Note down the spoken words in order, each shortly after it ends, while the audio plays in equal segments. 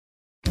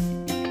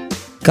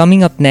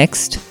Coming up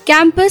next,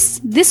 Campus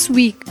This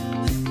Week.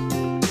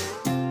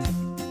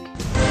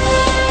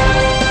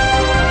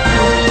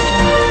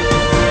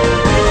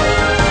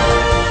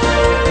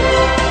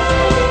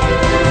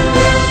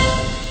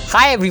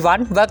 Hi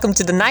everyone, welcome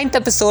to the 9th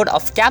episode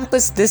of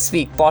Campus This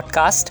Week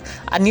podcast,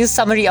 a news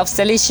summary of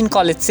Salesian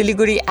College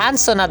Siliguri and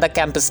Sonada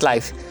campus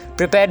life,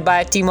 prepared by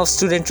a team of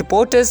student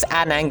reporters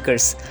and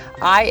anchors.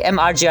 I am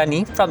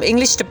Arjani from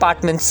English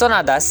Department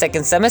Sonada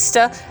 2nd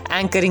semester,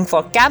 anchoring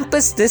for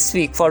Campus This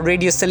Week for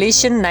Radio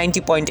Salesian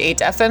 90.8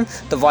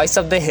 FM, the voice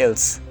of the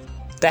hills.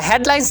 The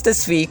headlines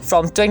this week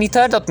from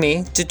 23rd of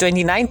May to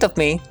 29th of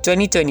May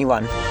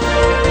 2021.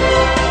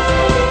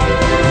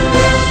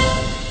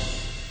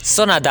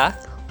 Sonada,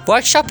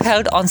 workshop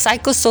held on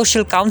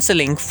psychosocial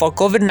counseling for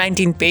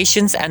COVID-19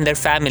 patients and their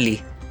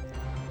family.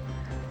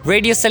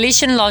 Radio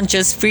Salesian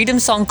launches Freedom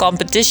Song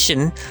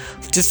Competition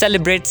to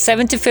celebrate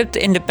 75th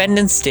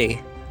Independence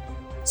Day.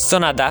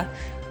 Sonada,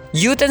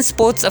 Youth and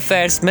Sports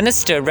Affairs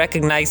Minister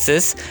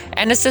recognizes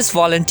NSS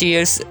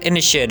Volunteers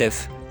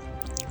Initiative.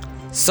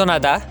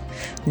 Sonada,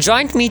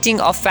 joint meeting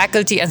of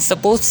faculty and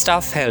support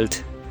staff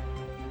held.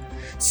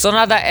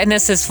 Sonada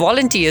NSS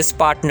volunteers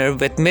partner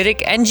with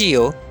Mirik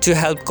NGO to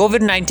help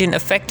COVID-19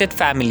 affected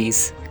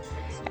families.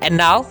 And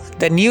now,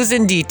 the news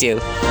in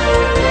detail.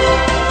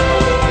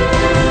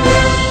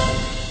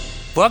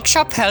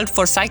 Workshop held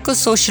for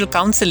psychosocial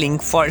counseling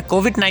for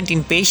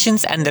COVID-19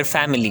 patients and their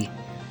family.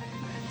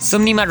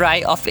 Sumnima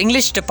Rai of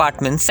English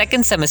Department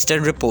 2nd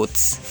semester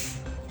reports.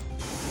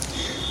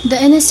 The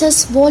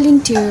NSS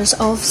volunteers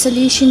of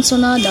Salesian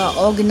Sonada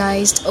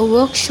organized a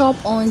workshop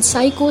on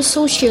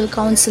psychosocial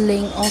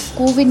counseling of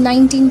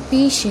COVID-19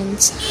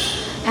 patients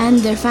and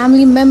their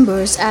family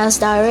members as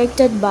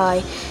directed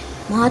by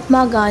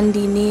Mahatma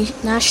Gandhi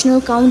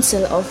National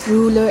Council of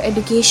Rural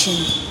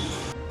Education.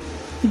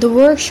 The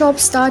workshop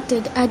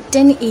started at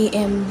 10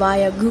 a.m.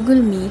 via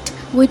Google Meet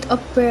with a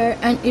prayer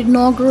and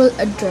inaugural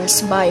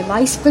address by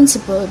Vice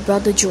Principal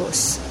Brother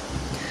Jose.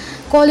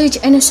 College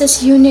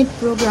NSS Unit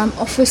Program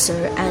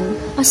Officer and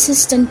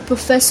Assistant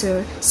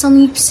Professor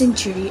Sameep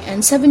Century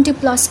and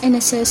 70-plus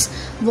NSS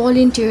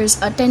volunteers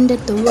attended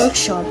the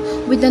workshop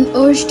with an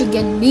urge to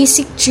get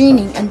basic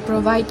training and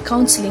provide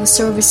counseling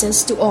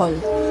services to all.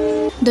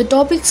 The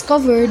topics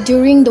covered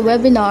during the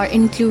webinar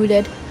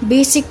included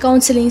basic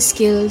counseling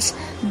skills,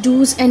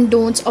 do's and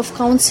don'ts of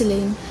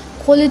counseling,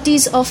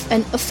 qualities of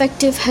an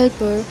effective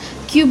helper,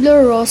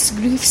 Kubler-Ross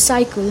grief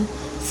cycle,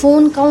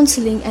 phone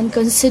counseling and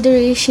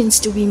considerations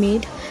to be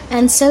made,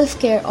 and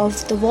self-care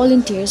of the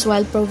volunteers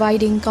while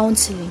providing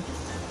counseling.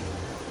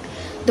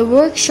 The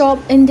workshop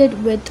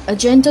ended with a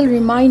gentle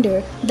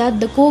reminder that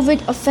the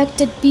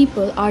COVID-affected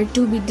people are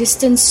to be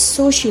distanced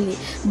socially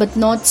but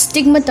not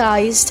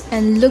stigmatized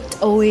and looked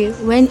away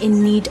when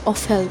in need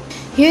of help.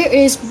 Here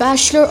is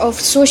Bachelor of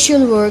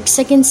Social Work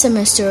 2nd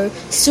semester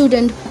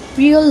student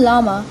Priyal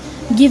Lama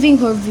giving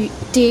her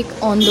take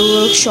on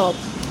the workshop.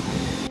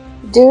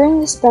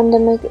 During this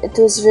pandemic, it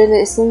was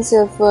really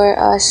essential for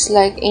us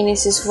like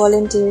NSS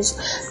volunteers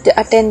to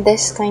attend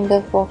this kind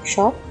of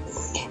workshop.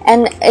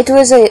 And it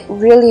was a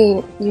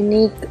really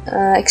unique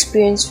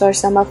experience for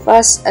some of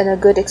us and a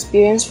good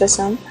experience for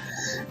some.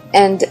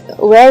 And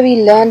where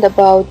we learned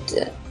about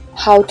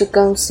how to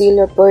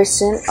counsel a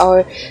person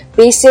or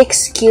basic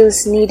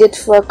skills needed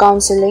for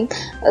counseling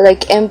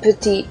like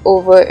empathy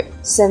over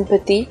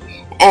sympathy,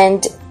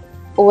 and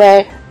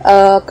where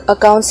a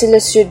counselor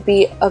should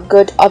be a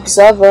good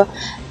observer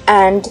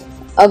and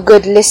a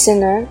good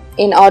listener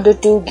in order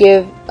to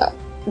give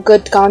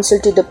good counsel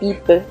to the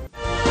people.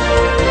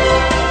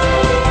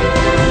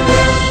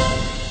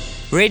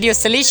 Radio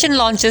Salesian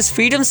launches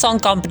Freedom Song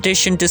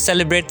Competition to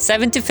celebrate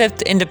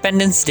 75th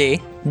Independence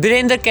Day.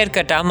 Birender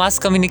Kerkata, Mass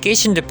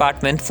Communication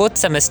Department, 4th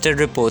semester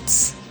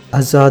reports.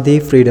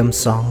 Azadi Freedom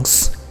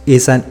Songs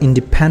is an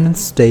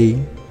Independence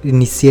Day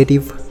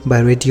initiative by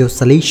Radio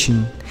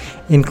Salesian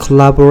in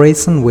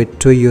collaboration with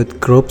two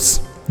youth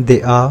groups.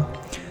 They are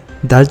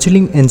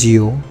Darjeeling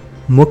NGO,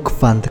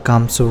 Mukhband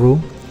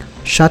Kamsuru,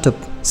 Shut Up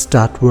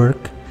Start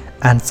Work,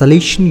 and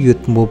Salesian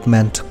Youth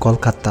Movement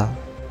Kolkata.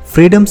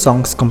 Freedom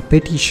Songs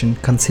competition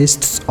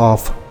consists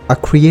of a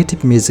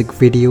creative music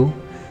video,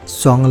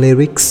 song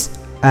lyrics,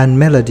 and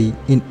melody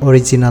in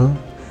original,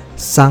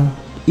 sung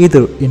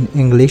either in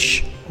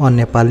English or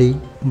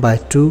Nepali by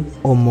two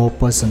or more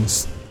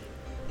persons.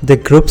 The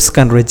groups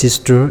can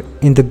register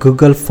in the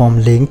Google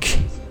form link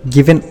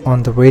given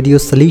on the Radio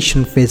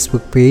Salesian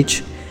Facebook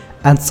page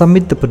and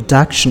submit the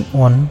production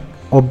on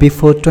or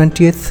before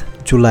 20th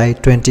July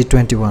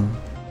 2021.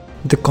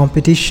 The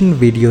competition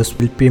videos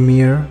will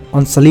premiere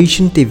on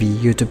Salesian TV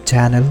YouTube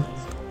channel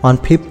on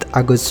 5th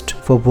August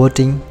for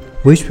voting,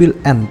 which will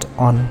end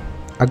on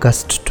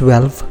August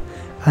 12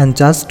 and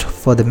just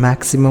for the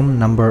maximum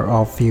number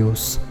of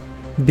views.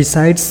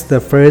 Besides the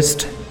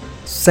first,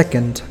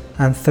 second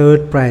and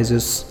third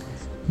prizes,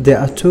 there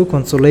are two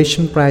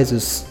consolation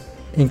prizes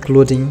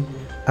including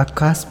a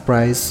cash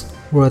prize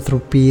worth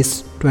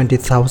rupees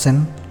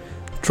 20,000,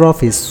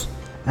 trophies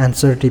and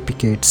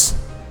certificates.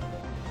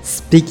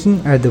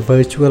 Speaking at the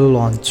virtual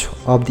launch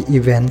of the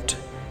event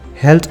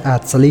held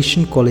at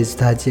Salesian College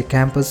Dhajia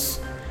campus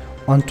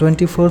on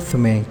 24th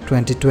May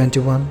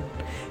 2021,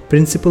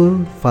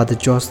 Principal Father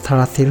George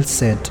Tharathil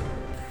said,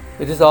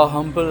 "It is our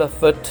humble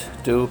effort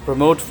to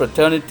promote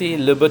fraternity,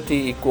 liberty,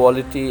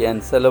 equality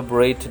and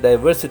celebrate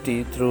diversity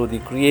through the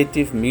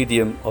creative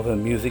medium of a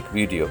music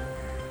video.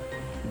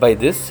 By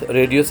this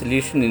Radio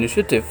Salesian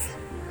initiative,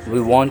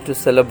 we want to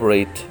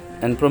celebrate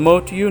and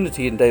promote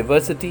unity in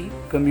diversity,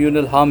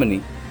 communal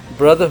harmony,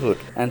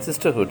 brotherhood and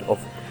sisterhood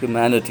of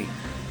humanity,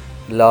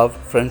 love,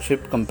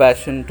 friendship,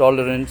 compassion,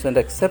 tolerance and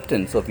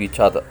acceptance of each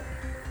other.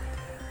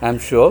 I am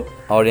sure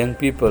our young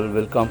people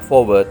will come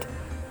forward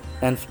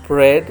and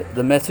spread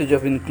the message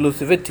of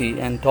inclusivity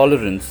and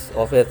tolerance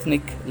of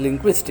ethnic,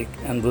 linguistic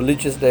and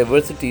religious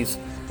diversities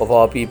of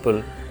our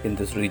people in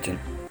this region."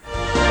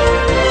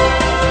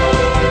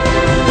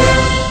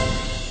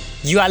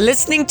 You are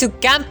listening to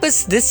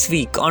Campus This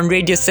Week on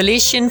Radio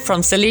Salesian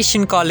from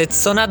Salesian College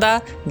Sonada,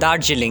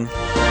 Darjeeling.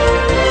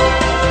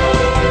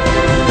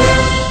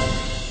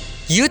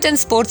 Youth and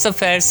Sports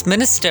Affairs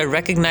Minister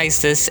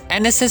recognizes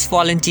NSS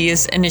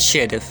Volunteers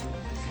Initiative.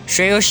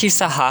 Shreyoshi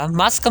Saha,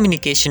 Mass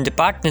Communication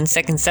Department,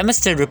 second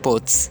semester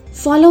reports.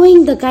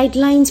 Following the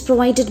guidelines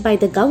provided by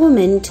the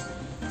government,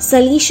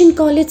 Salesian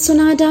College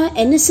Sonada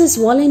NSS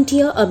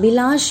volunteer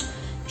Abhilash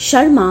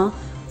Sharma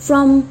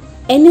from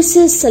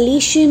NSS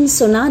Salesian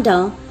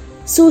Sonada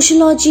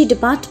Sociology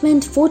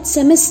Department 4th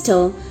semester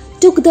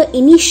took the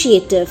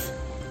initiative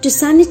to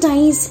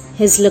sanitize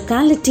his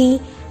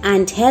locality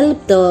and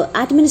help the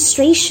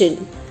administration.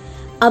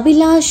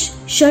 Abhilash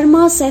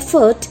Sharma's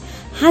effort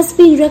has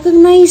been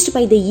recognized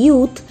by the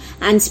Youth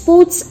and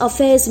Sports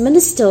Affairs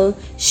Minister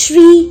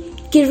Shri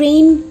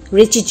Kiren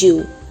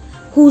Rijiju,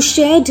 who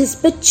shared his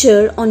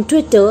picture on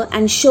Twitter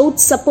and showed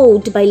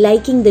support by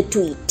liking the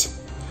tweet.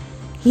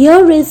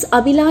 Here is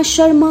Abhilash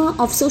Sharma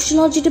of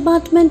Sociology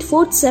Department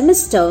 4th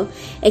semester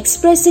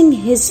expressing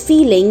his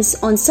feelings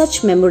on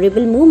such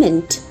memorable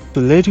moment. To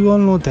let you all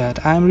know that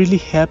I am really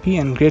happy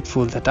and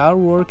grateful that our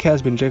work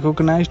has been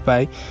recognized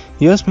by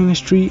YES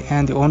Ministry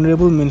and the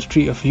Honorable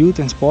Ministry of Youth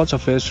and Sports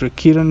Affairs Sri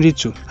Kiren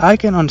Rijiju. I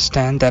can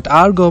understand that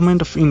our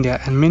Government of India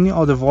and many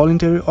other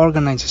voluntary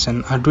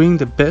organizations are doing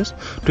their best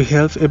to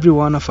help every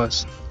one of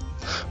us.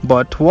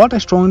 But what I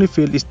strongly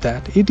feel is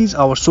that it is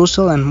our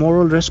social and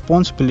moral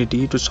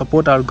responsibility to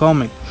support our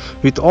government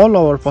with all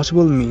our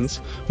possible means,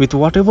 with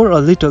whatever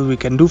a little we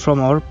can do from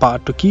our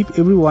part to keep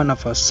every one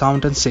of us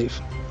sound and safe.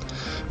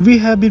 We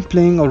have been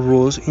playing our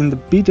roles in the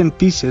bits and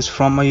pieces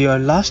from a year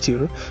last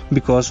year,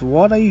 because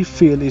what I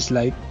feel is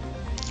like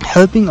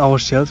helping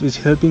ourselves is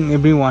helping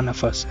every one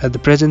of us at the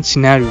present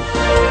scenario.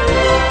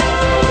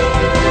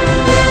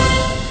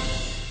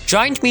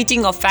 Joint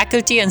meeting of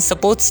faculty and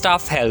support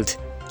staff held.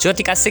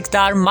 Jyotika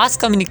Sikdar, Mass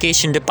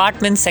Communication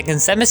Department,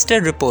 second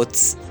semester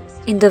reports.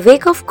 In the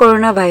wake of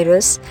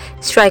coronavirus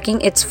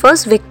striking its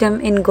first victim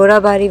in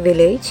Gorabari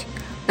village,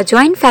 a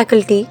joint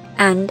faculty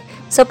and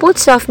support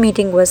staff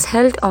meeting was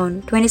held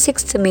on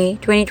 26th May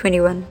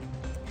 2021.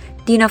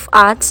 Dean of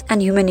Arts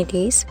and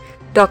Humanities,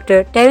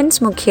 Dr. Terence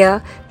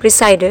Mukhia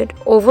presided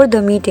over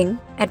the meeting,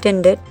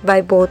 attended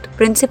by both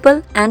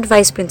principal and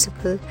vice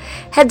principal.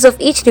 Heads of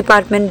each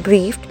department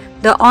briefed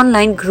the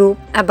online group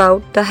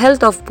about the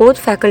health of both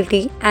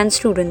faculty and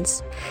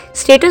students,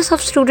 status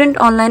of student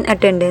online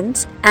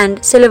attendance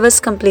and syllabus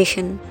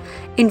completion.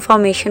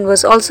 Information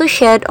was also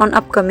shared on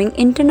upcoming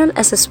internal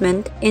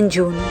assessment in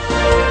June.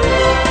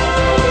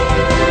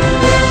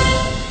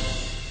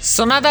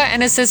 Sonada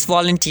NSS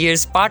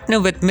volunteers partner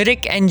with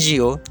Mirik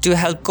NGO to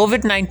help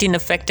COVID-19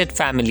 affected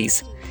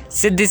families.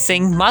 Siddhi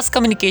Singh, Mass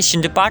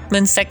Communication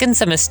Department, second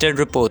semester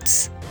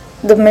reports.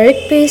 The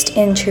Mirik-based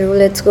NGO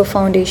Let's Go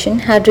Foundation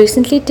had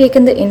recently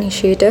taken the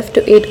initiative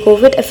to aid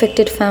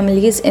COVID-affected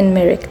families in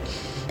Mirik.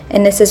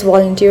 NSS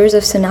volunteers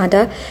of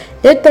Sonada,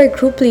 led by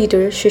group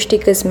leader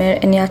Shrishti Kazmer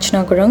and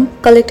Yachna Gurung,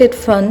 collected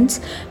funds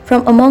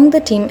from among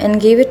the team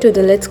and gave it to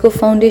the Let's Go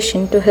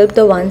Foundation to help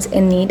the ones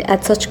in need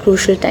at such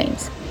crucial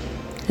times.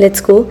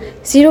 Let's Go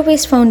Zero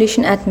Waste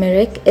Foundation at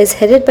Mirik is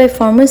headed by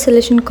former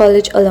Salesian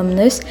College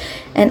alumnus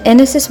and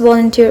NSS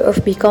volunteer of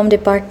BCom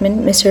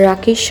department Mr.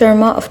 Rakesh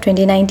Sharma of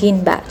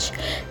 2019 batch.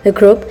 The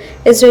group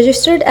is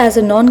registered as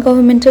a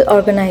non-governmental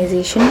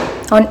organization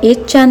on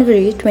 8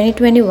 January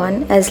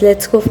 2021 as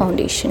Let's Go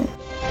Foundation.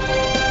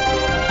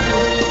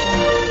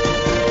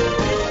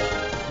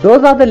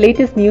 Those are the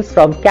latest news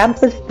from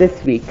campus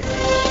this week.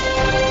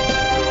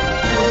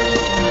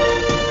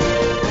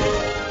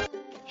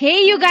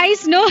 Hey, you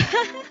guys know,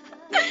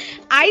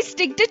 I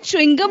stick to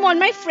chewing gum on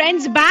my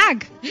friend's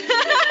bag.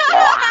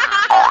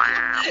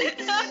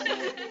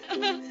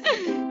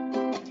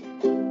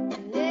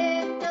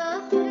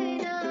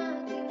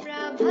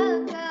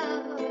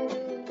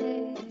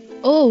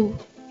 Oh,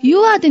 you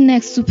are the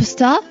next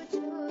superstar?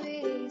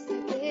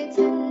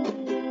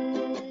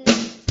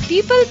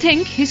 People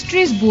think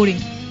history is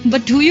boring,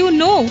 but do you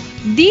know,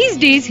 these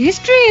days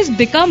history is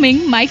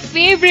becoming my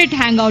favorite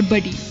hangout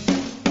buddy.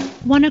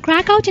 Wanna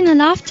crack out in a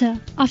laughter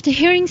after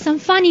hearing some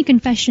funny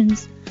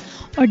confessions?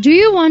 Or do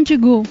you want to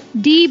go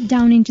deep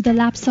down into the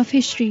laps of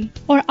history?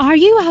 Or are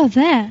you out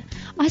there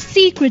our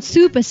secret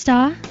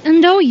superstar.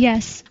 And oh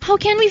yes, how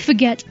can we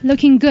forget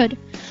looking good?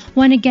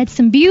 Want to get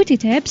some beauty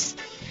tips?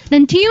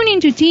 Then tune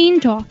into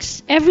Teen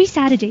Talks every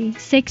Saturday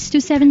 6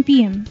 to 7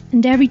 p.m.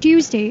 and every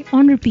Tuesday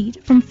on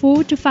repeat from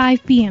 4 to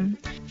 5 p.m.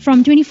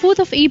 from 24th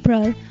of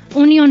April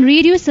only on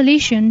Radio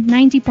Salation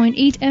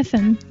 90.8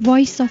 FM,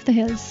 Voice of the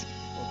Hills.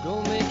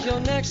 Go make your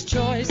next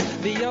choice,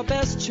 be your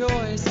best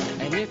choice.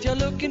 And if you're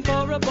looking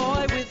for a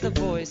boy with a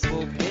voice,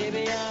 well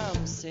baby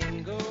I'm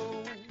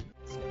single.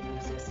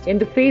 In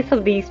the face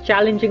of these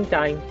challenging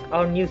times,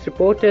 our news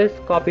reporters,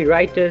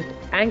 copywriters,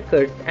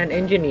 anchors and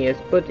engineers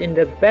put in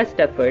their best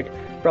effort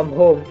from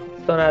home,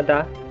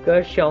 Sonada,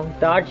 Kurseong,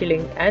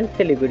 Darjeeling and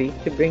Siliguri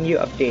to bring you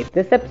updates.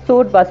 This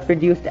episode was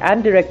produced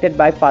and directed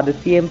by Father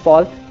C.M.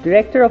 Paul,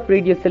 Director of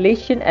Radio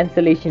Salation and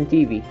Salation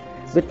TV,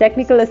 with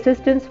technical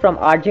assistance from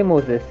RJ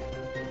Moses.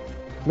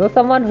 Know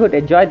someone who'd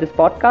enjoy this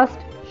podcast?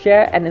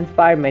 Share and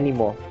inspire many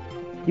more.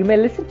 You may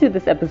listen to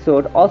this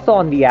episode also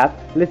on the app.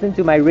 Listen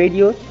to my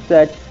radio,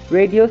 search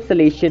Radio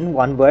Salation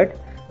one word.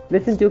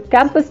 Listen to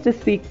Campus to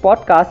Speak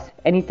podcast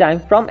anytime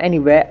from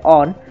anywhere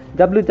on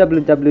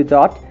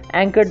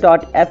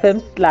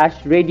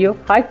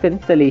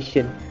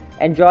www.anchor.fm/radio-salation.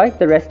 Enjoy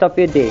the rest of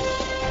your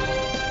day.